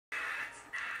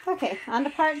Okay, on to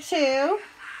part 2.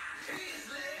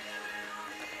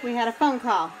 We had a phone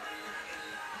call.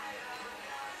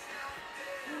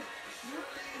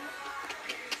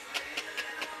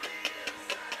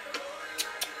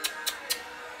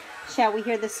 Shall we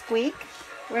hear the squeak?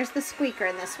 Where's the squeaker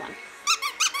in this one?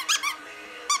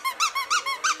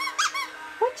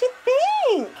 What you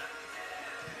think?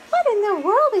 What in the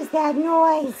world is that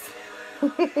noise?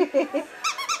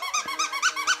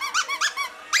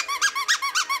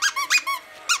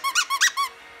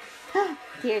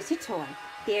 There's your toy.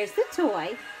 There's the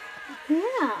toy.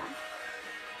 Yeah.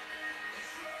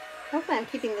 Hopefully I'm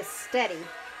keeping this steady.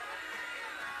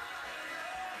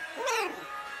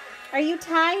 Are you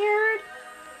tired?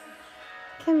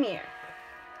 Come here.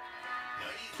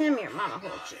 Come here, Mama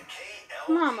holds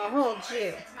you. Mama holds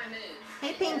you.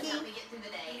 Hey, Pinky.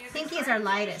 Pinky is our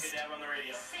lightest.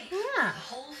 Yeah.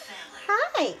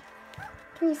 Hi.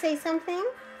 Can you say something?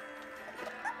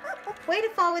 Way to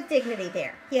fall with dignity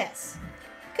there. Yes.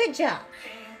 Good job.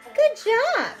 Good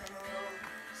job.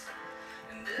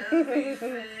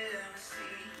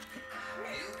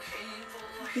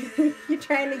 You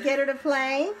trying to get her to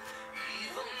play?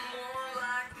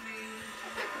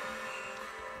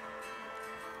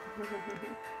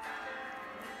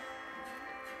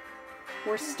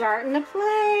 We're starting to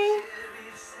play.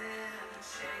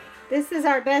 This is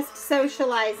our best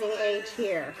socializing age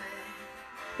here.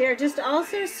 They're just all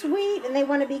so sweet and they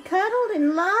want to be cuddled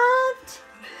and loved.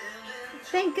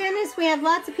 Thank goodness we have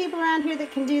lots of people around here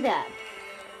that can do that.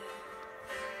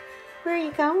 Where are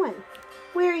you going?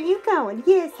 Where are you going?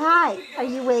 Yes, hi. Are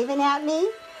you waving at me?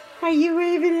 Are you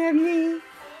waving at me?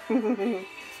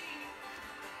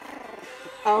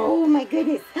 Oh my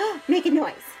goodness. Make a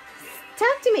noise.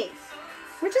 Talk to me.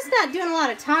 We're just not doing a lot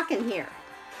of talking here.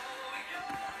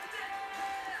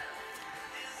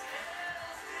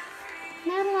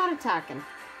 Not a lot of talking.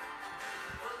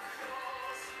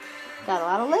 Got a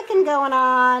lot of licking going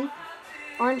on.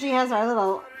 Orangey has our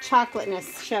little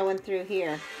chocolateness showing through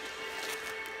here.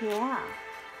 Yeah.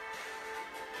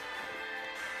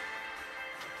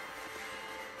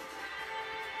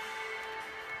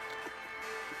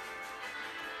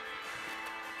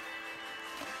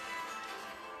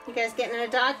 You guys getting in a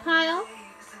dog pile?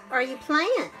 Or are you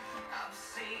playing?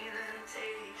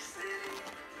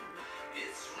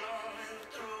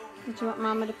 Did you want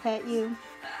Mama to pet you?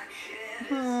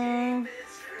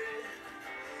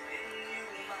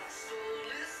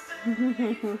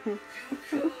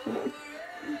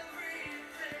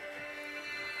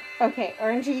 Okay,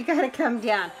 Orangey, you gotta come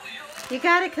down. You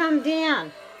gotta come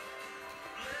down.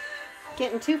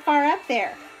 Getting too far up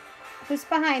there. Who's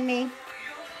behind me?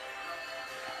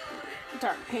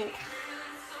 Dark pink.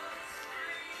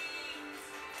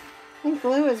 I think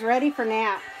Blue is ready for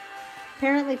nap.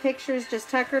 Apparently Pictures just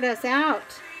tuckered us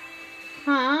out.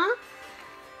 Huh?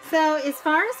 So as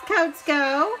far as coats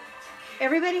go,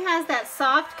 everybody has that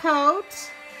soft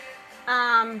coat.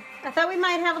 I thought we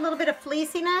might have a little bit of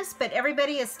fleeciness, but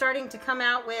everybody is starting to come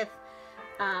out with,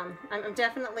 I'm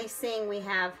definitely seeing we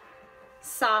have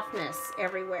softness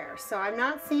everywhere. So I'm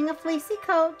not seeing a fleecy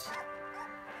coat.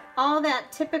 All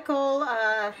that typical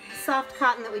soft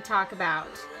cotton that we talk about.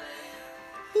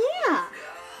 Yeah.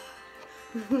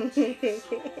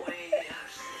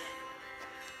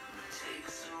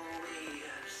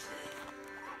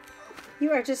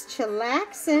 You are just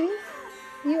chillaxing.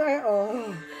 You are,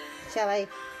 oh. Shall I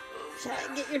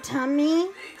get your tummy?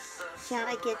 Shall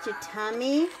I get your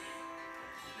tummy?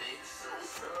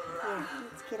 Yeah,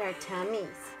 let's get our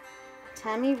tummies.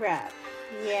 Tummy rub.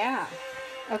 Yeah.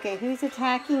 Okay, who's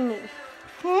attacking me?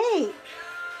 Hey!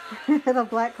 The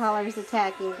black collar is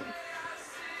attacking me.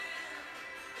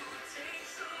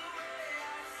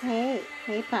 Hey,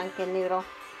 hey pumpkin noodle.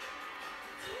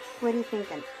 What are you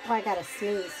thinking? Oh, I gotta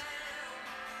sneeze.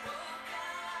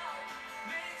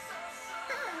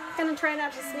 Gonna try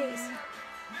not to sneeze.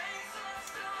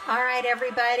 All right,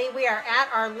 everybody, we are at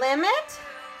our limit.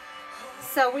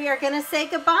 So we are gonna say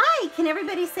goodbye. Can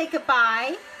everybody say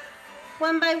goodbye?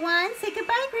 One by one. Say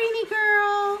goodbye, Greenie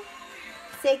girl.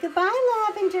 Say goodbye,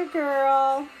 Lavender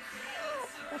girl.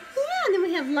 Yeah, and then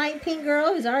we have light pink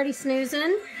girl who's already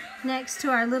snoozing next to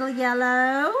our little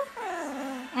yellow.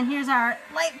 And here's our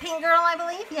light pink girl, I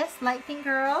believe. Yes, light pink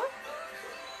girl.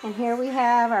 And here we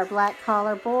have our black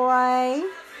collar boy,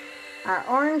 our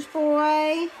orange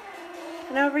boy.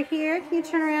 And over here, can you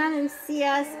turn around and see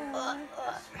us?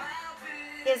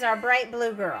 Is our bright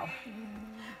blue girl.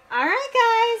 All right,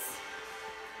 guys.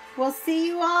 We'll see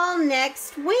you all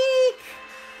next week.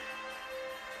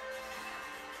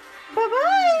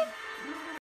 Bye-bye.